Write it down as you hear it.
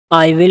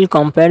I will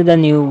compare the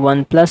new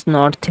OnePlus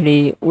Nord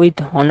 3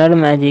 with Honor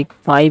Magic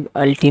 5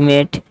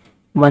 Ultimate.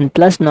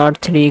 OnePlus Nord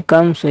 3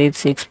 comes with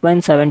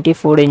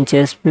 6.74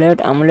 inches flat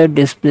AMOLED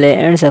display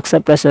and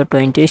success ratio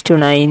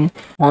 20:9.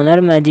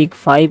 Honor Magic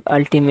 5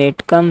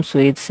 Ultimate comes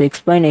with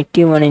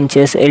 6.81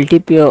 inches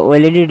LTPO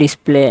OLED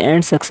display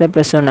and success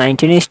ratio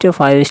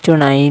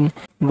 19:5:9.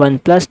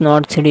 OnePlus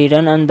Nord 3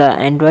 run on the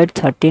Android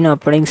 13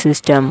 operating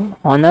system.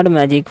 Honor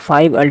Magic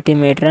 5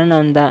 Ultimate run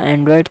on the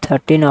Android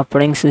 13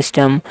 operating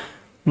system.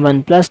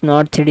 OnePlus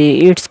Nord 3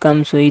 it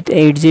comes with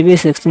 8GB,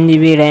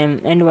 16GB RAM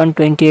and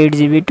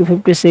 128GB to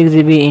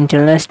 56GB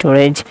internal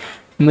storage.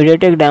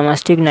 MediaTek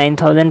Dimensity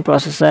 9000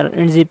 processor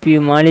and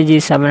GPU Mali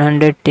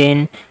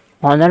G710.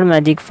 Honor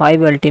Magic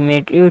 5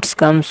 Ultimate it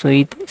comes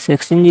with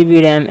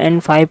 16GB RAM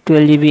and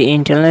 512GB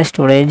internal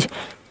storage.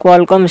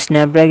 Qualcomm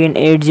Snapdragon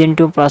 8 Gen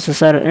 2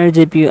 processor and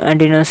GPU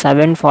Adreno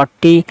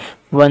 740.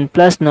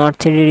 OnePlus Nord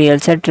 3 real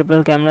set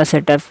triple camera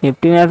setup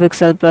 50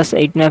 megapixel plus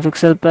 8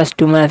 megapixel plus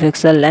 2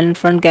 megapixel and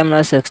front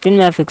camera 16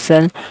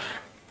 megapixel.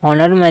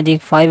 Honor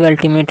Magic 5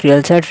 Ultimate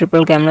real set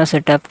triple camera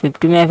setup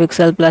 50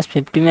 megapixel plus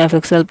 50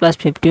 megapixel plus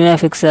 50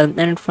 megapixel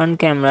and front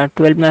camera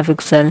 12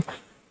 megapixel.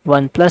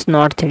 OnePlus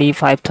Nord 3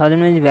 5000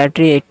 mAh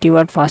battery 80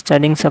 watt fast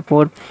charging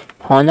support.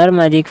 Honor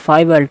Magic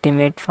 5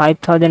 Ultimate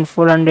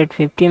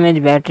 5450 mAh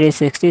battery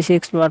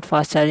 66 watt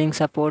fast charging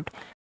support.